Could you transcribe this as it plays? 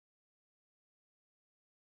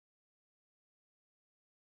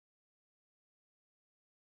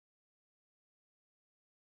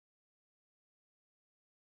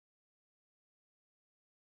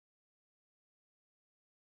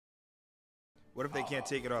What if they can't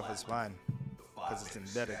take it off his spine? Because it's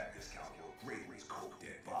embedded.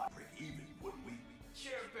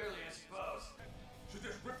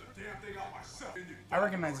 I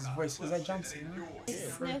recognize his voice. Is that John Cena?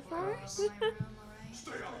 Sniffers?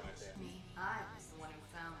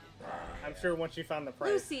 I'm sure once you found the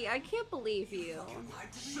price. Lucy, I can't believe you. You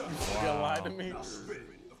gonna lie to me?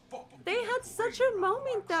 They had such a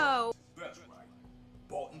moment though. That's right.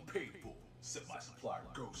 Bought and paid for. Set my supplier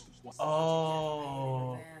Ghost.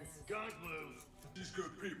 Oh. These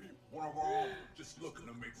good people, one of our own, just looking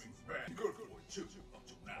to make things bad. Good for it too, up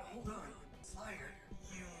till now. Hold on.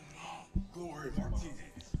 Glory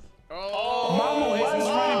Martinez. Oh, Mama was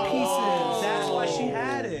running pieces. That's why she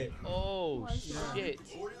had it. Oh, shit.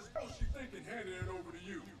 She thinking handing it over to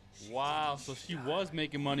you. Wow, so she was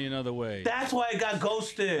making money another way. That's why it got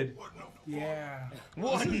ghosted. Yeah.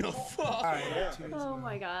 What the fuck? Right, Oh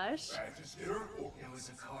my gosh. It was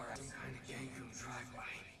a car, some kind of gang from the driveway.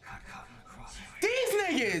 Got caught in the crossfire. These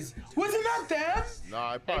niggas! Was it not them?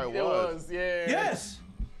 Nah, it probably It was. was, yeah. Yes.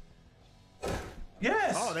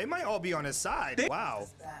 Yes. Oh, they might all be on his side. Wow.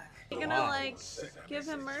 You gonna like give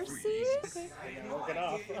him mercy? Okay. Look it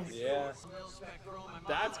up. Yeah.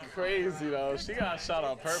 That's crazy though. She got shot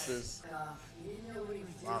on purpose.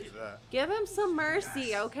 After that. Give him some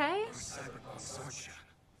mercy, okay?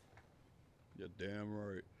 You're damn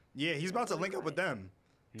right. Yeah, he's about to link up with them.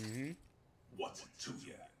 Mm-hmm. What's it to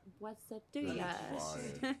ya? What's that do ya?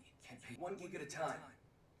 Can't pay 1 gig at a time.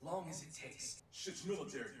 Long as it takes. Shit's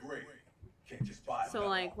military grade. Can't just buy it. So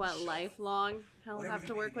like what, lifelong? He'll have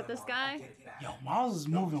to work with this guy? Yo, Miles is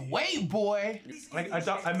moving weight, boy. Like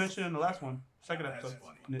I mentioned in the last one, second episode.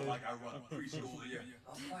 Like I run a preschool here.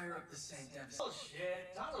 I'll fire up the same deficit. Oh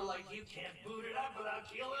shit, Tyler, like you can't boot it up without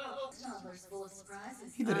killing a whole toddler's full of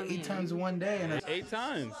surprises. He did it 8 times in one day. And 8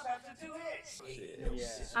 times. After 2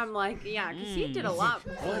 hits. I'm like, yeah, because he did a lot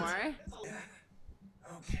before.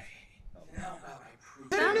 Okay. Now about I prove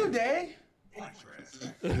it's a new day.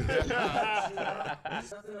 nothing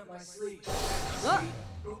up my sleeve. Oh,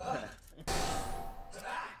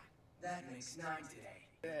 That makes 9 today.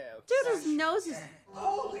 dude, his nose is...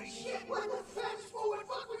 Holy shit, what the fast forward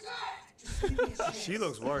fuck was that? She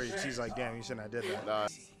looks worried. She's like, damn, you shouldn't have did that. Nah.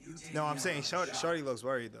 No, I'm saying Shorty looks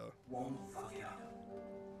worried though.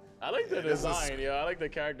 I like the design, yo. I like the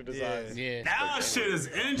character design. Yeah. Now shit is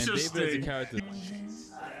And David as a interesting. character,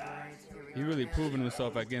 he really proving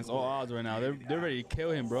himself against all odds right now. They're ready to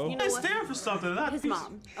kill him, bro. You know They what? stand for something. Not His peace.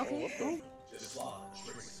 mom. Okay.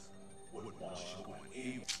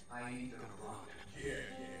 I ain't gonna run.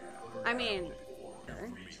 I mean...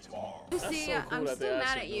 You see, So cool I'm that they still mad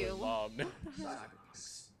actually at knew his you. mom.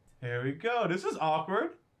 Here we go. This is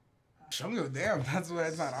awkward. I'm gonna damn. That's why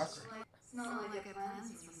it's not awkward. It's not like I planned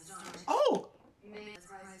this from the start. Oh. Maybe that's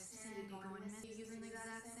why I intended to go and miss using the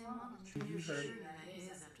exact same one. You heard. After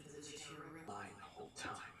the visit to your room. Lying the whole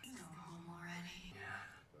time. Go home already.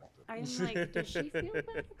 I'm like, does she feel bad about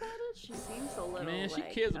it? She seems a little Man, she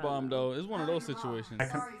like, cares about him though. It's one of those situations.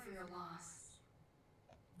 Sorry for your loss.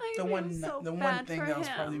 I The feel one, so the one bad thing for that was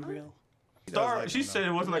him. probably real. Start. She said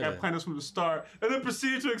it wasn't like I Yeah. planned this from the start, and then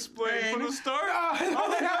proceeded to explain from the start. Oh, Oh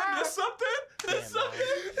my God, there's something. There's something.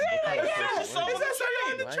 Yeah, Is that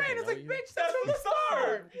on the train? It's like, bitch, that's from the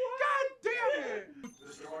start. God damn it.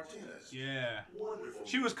 Mr. Martinez. Yeah. Wonderful.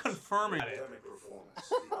 She was confirming it. Academic performance.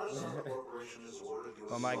 The Arsenal Corporation has ordered you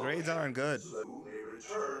Well, my grades aren't good. you may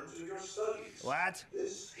return to your studies. What?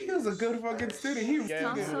 This He was a good fucking student. He was Yeah,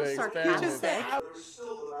 Sounds dude, so they sarcastic. expanded. There's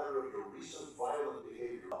still the matter of your recent violent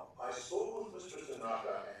behavior. I spoke with Mr.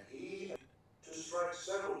 Tanaka, and he to strike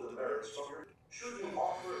several demerits from your. Should you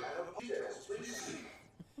offer an appeal, please?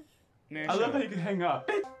 I love how you can hang up.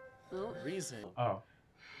 Oh, Reason. Oh.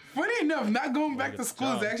 Funny enough, not going back to Good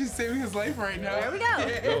school is job. actually saving his life right now. There we go.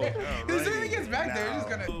 As soon as he gets back there, he's just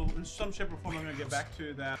gonna. So in some shape or form, I'm gonna get back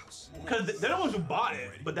to that because they're the ones who bought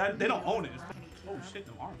it, but that they don't own it. Oh shit,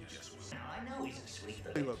 the arms. I know he's a sweet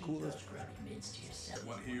They look cool as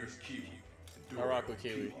One here is Kiwi. I rock with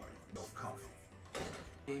Kiwi. No comfort.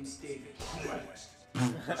 name's David.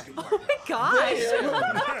 Oh my gosh. He's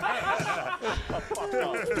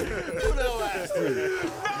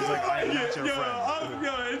like, I am not your friend.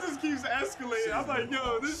 Yo, it just keeps escalating. I'm like,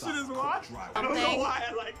 yo, this shit is wild. I don't know Thing why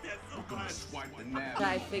I like that so much. that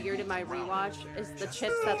I figured in my rewatch is the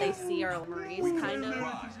chips that they see are Marie's, kind of.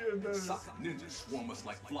 Ninjas swarm us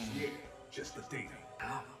like flies. Yeah, just the data.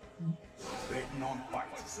 Betting on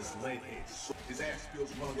fights is his leg head. His ass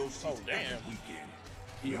feels one of those seats every weekend.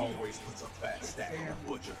 He always puts a fat stack on the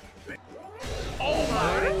butcher. Oh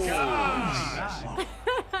my god!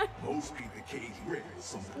 Most people cage riggers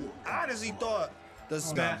some poor. Honestly thought the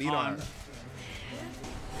snap beat on her.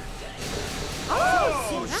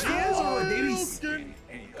 Oh, She snap. is Oh, they be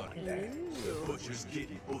Ain't gonna that. The butcher's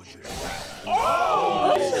getting butchered.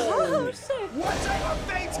 Oh, shit. What type of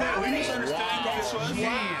fatality? We misunderstand this one. Is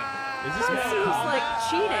this That guy? seems like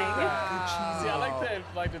cheating. See, I like that,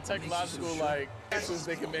 like the technological like actions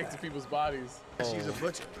they can make to people's bodies. She's a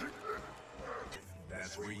butcher.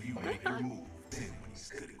 That's where you make your move. Then when he's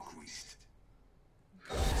good and greased.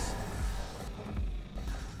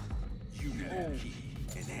 You need a key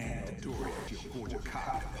and hand the door to your border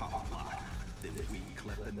copy to pop lock. Then we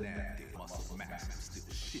collect the napkin muscle max and still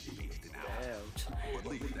shit faced it out.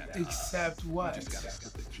 But leave that out. Except what? Just gotta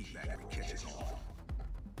slip the key back when it catches on.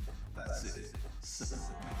 That's it. Simple.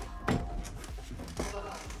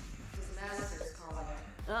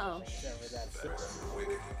 Uh-oh.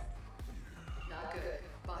 Not good.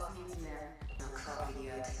 Boss needs him there. Not copied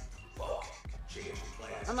yet.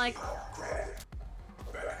 I'm like,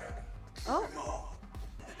 oh.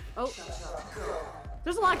 Oh.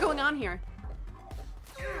 There's a lot going on here.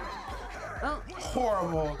 Oh.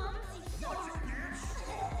 Horrible.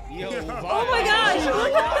 Yo, Oh my gosh!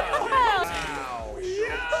 Look at that!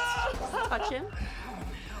 Touch him.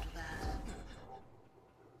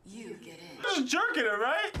 You get in. Just jerking it,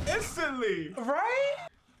 right? Instantly. Right?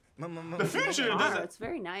 The future Oh, doesn't. it's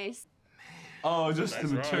very nice. Oh, just the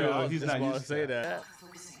material. He's not used to say that.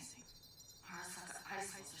 Focusing. Arasaka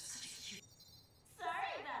ice holes are such a cute.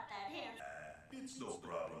 Sorry about that, handsome. It's no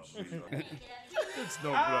problem, sweetheart. It's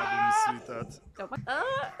no problem, sweetheart. Oh my. Why are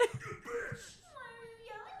you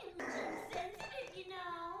yelling at me? I'm sensitive, you know.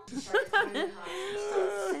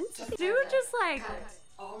 Dude just like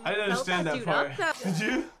I didn't understand that dude part. up, though. Did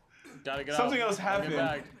you? Gotta get Something out. else happened. Get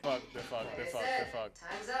back. Fuck. They're fucked. They're fucked. They're fucked.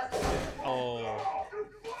 Time's up. Oh.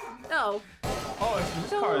 Oh. Oh, it's his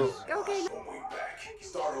So, cars. okay.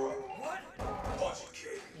 Start her up. What? Punch it,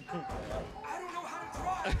 kid.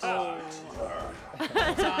 Time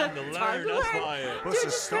to learn. That's fire. Dude,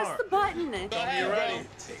 just press the button. Tell me you're ready.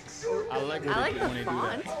 I like I like the when they do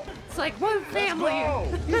font. that. It's like one family.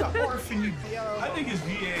 He's an orphan. I think his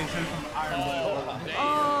VA is from Iron Man.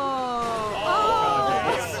 Oh.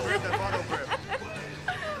 Grip that bottle grip.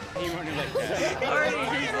 He running like that.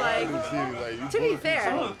 Already just like, to be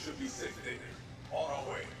fair, Should be safe today. On our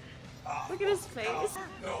way. look at his face.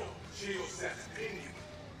 No, shield sets in you.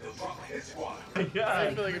 They'll drop a hit squad. I Yeah.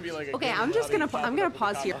 feel like it'd be like a Okay, game I'm just without gonna any I'm gonna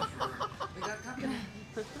pause here. We got company.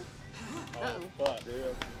 Fuck,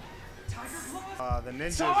 dude. The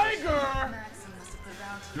ninja. Tiger! Maxim must have put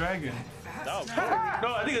around Dragon. That was No,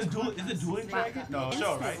 I think it's dual. Is it dueling dragon? No,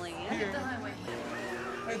 show, right? Instantly. the highway.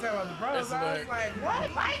 I talking about the brothers. It's I was like, what?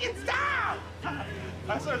 Mike, stop!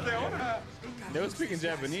 I started thinking, what the? They were speaking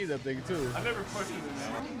Japanese, I think, too. I never questioned it.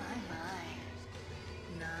 Oh my.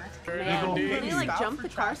 Not Man, Big can he old like stop jump for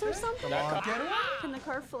the cars or something? Get it? Can the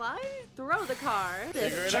car fly? Throw the car.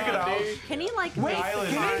 Check it out. Can he like Wait, make the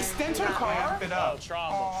can car? they extend her car? Amp it Oh, up.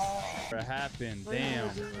 trauma. What happened? Damn.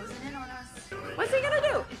 closing in on us. What's he gonna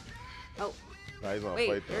do? Oh, Nah, he's on wait,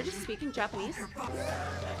 fight they're though. just speaking Japanese. Oh,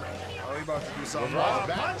 he about to do something.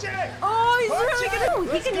 Punch it! Oh, he's really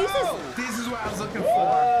gonna. He can use this. This is what I was looking for. Oh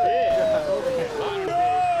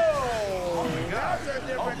my God.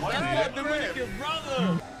 Oh, Dominican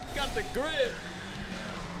brother! Got the grip!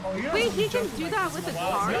 Wait, he can do that with the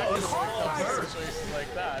car? Situations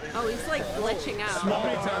like that. Oh, he's like glitching out. How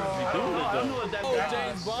many times is he doing it, I don't know though? what that Oh, guy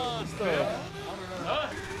James is. Bond stuff.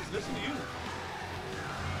 Listen to you.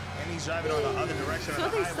 And he's driving on the other direction So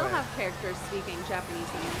of the they still highway. have characters speaking Japanese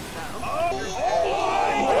in this, though.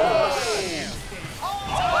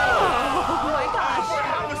 Oh my gosh. For a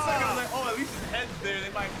half a second, I was like, oh, at least his head's there. They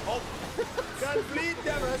might hope. Complete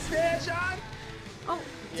devastation. Oh,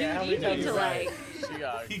 dude, Yeah, how you many need to times like She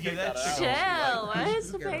got He kicked get that out of shit. house. chill. Why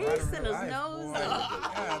his face and his nose?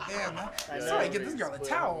 God damn, man. Somebody get this girl a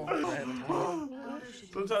towel.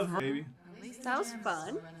 Sometimes, baby. That was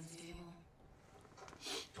fun.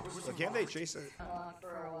 So can't they chase it? For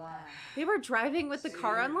a while. They were driving with the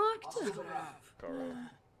car unlocked? That's what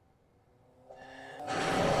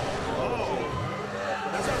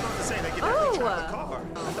I was about to say. They can definitely trap the car.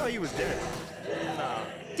 I thought he was dead.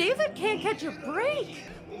 David can't catch a break.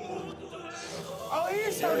 Oh,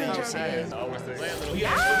 he's so You know what I'm saying?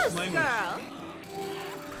 Yes, girl.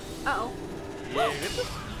 Uh-oh.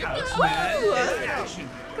 It's action.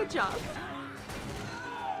 Good job.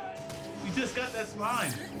 We just got that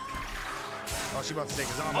spine. Oh, she about to take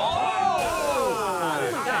his arm Oh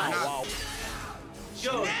my gosh.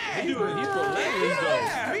 Yo, He's relentless,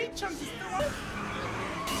 though. he chunked his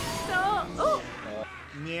So, oh,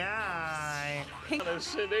 Yeah. pink. That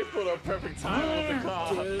shit, they put a perfect time with the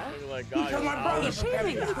car. They're like, God, Because my brother He's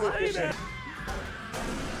shaving.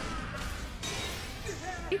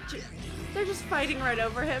 They're just fighting right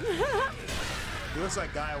over him. He looks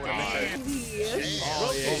like Guy with a Yes.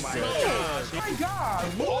 Oh my god. Oh my god.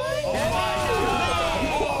 What?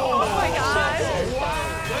 Oh my god.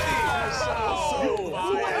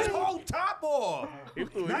 His whole top off.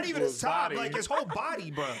 Not even his top, like his whole body,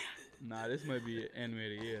 bro. Nah, this might be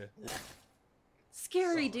animated, yeah.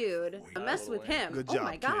 Scary dude. I mess with him. Good Oh job,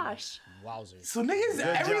 my kid. gosh. Wowzers. So niggas,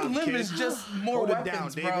 every job, limb kid. is just more Hold it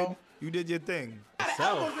weapons, down, bro. David. You did your thing.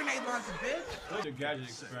 Elbow grenade launcher, bitch. Look at gadget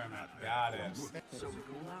experiment. Got it.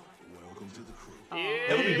 Welcome to the crew.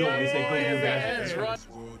 They would be doing this. They go do gadget. World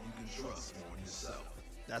you can trust more than yourself.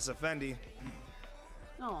 That's a Fendi.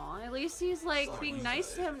 Aw, at least he's like being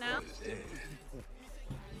nice to him now.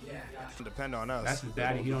 Depend on us. That's his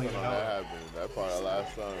daddy. He don't even know. That happened. That part of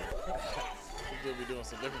last time. He's gonna be doing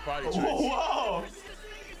some different party tricks. Whoa!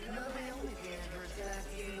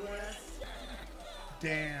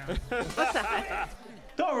 Damn. What the heck?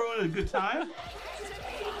 Don't ruin a good time.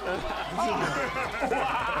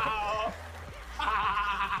 Wow!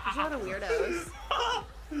 There's a lot of weirdos.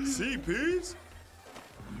 CPs?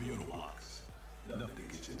 Immunolox. Nothing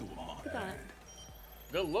gets you through a Look at that.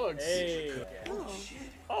 Good looks. Hey.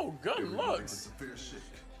 Oh, good looks. It's a fair shake.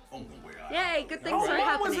 Only way out. Yay, good things Oh, are Mom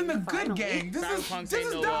happening. was in the good finally. gang. This is Cyberpunk this ain't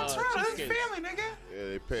is no, downtown. This is cheapskates. family, nigga. Yeah,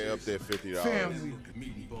 they pay up their $50. Family.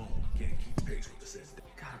 Meaty bone can't keep pace with the sense.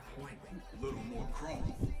 Got a point. A little more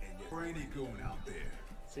chrome, and your brain ain't going out there.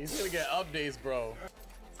 So he's gonna get updates, bro.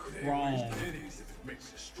 Wrong. Pennies if it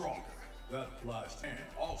makes you stronger. That applies and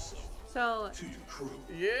also So, to your crew.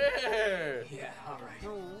 Yeah.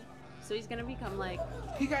 oh, so he's gonna become like.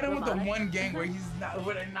 He got in with the robotic? one gang where he's not,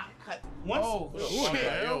 where they're not cut. Once- Oh Yo,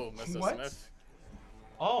 shit. Mr. What? Smith.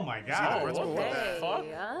 Oh my god. What the Okay. fuck?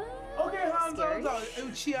 Okay, Hanzo. Scary.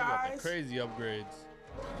 Uchi eyes. Crazy upgrades.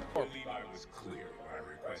 I was clear when I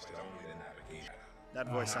requested only the navigation. That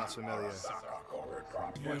voice sounds familiar.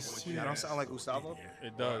 That don't sound like Gustavo?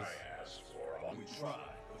 It does. We tried,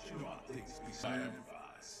 but you know how things be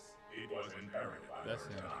sacrificed. It was imperative. That's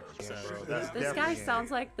him. Yeah, bro. That's This guy definitely sounds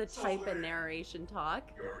like the type of narration talk.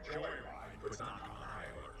 Your joyride puts me on high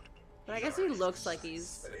alert. But I guess he looks like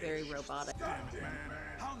he's very robotic.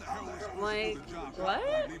 Like,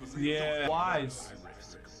 what? Yeah. Wise.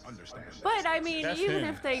 But I mean, That's even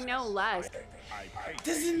him. if they know less,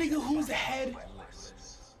 This is a nigga who's ahead.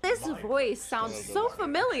 this voice sounds so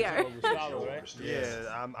familiar. Yeah,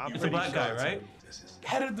 I'm It's a pretty black sure guy, it's right? him.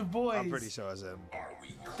 Head of the boys. I'm pretty sure it's him.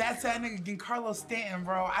 That's that nigga Giancarlo Stanton,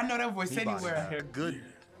 bro. I know that voice He body anywhere. that. Good.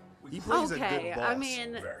 He plays a good Okay, boss. I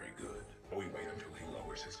mean, Very good. We wait until he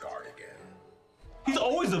lowers his guard again. He's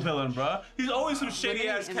always a villain, bro. He's always some shady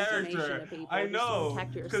ass giving information character. to people I just to know.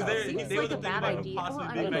 protect Because yourself they seems were like the a thing bad about him idea. possibly Well,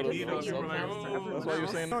 I being mean, Magneto. just So for we're like, you, oh, for everyone That's why you're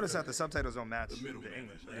else. saying Notice that the subtitles don't match the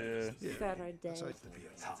English. Yeah. Bad idea. So To be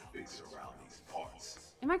a top fixer around these parts.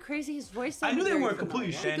 Am I crazy? His voice I sounded knew they very weren't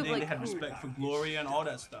completely familiar. standing. Like, They had respect for Gloria and all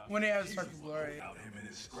that stuff. When they have respect for Glory. Without him and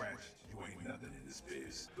his scratch, you ain't nothing in this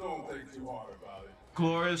biz. Don't think too hard about it.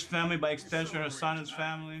 Gloria's family, by extension, her son's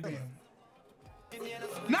family.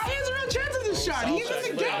 Now he has a real chance of this shot. He's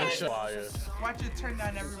in the game. Fire. Watch it turn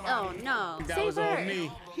down everybody. Oh no! That Save was her! on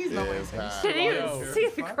me. He's no way. Impact. Did you Yo. even see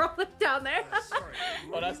the girl down there?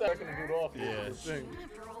 Oh, that's not gonna boot off. Yeah.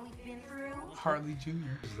 After all we've been through. Harley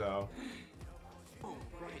Jr. So.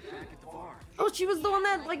 Oh, she was the one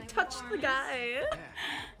that like touched the guy.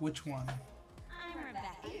 Which one? I'm Rebecca.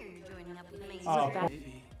 You're joining up with me. Oh,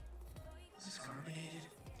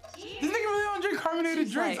 This nigga really don't drink carbonated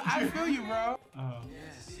She's drinks. like- I feel you, bro.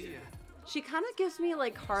 She kind of gives me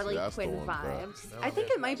like Harley That's the Quinn one, bro. vibes. I think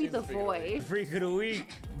it might be the voice. Freak of the week.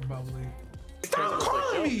 Bubbly. Stop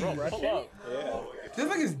calling me! Bro, pull up. This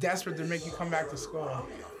nigga's desperate to make you come back to school.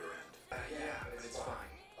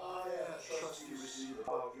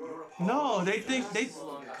 No, they think they. Here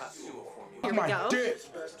we My go. dick.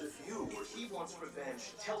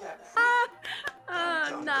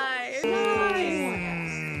 Nice. Nice.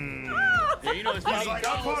 Yeah, you know it's funny. Like,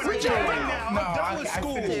 I'm part of We the dropped gang out. now. No, I'm done with I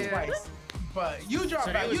school. finished Dude. twice. But you drop So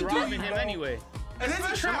out. they was You do robbing you, him bro. anyway. And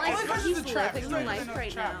it's a trap. Like, All the questions he's are trap. living It's not life even a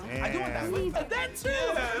right trap. now. I do want that. That too.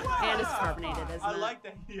 And it's carbonated, isn't I it? like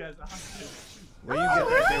that he has. Where you get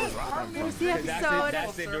that they was robbing There's from? the That's it. episode.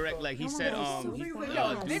 That's it. Direct. Like he said, Oh, dude so who crazy.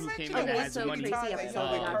 came in It that was had so money. crazy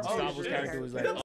episode. Gustavo's character was like,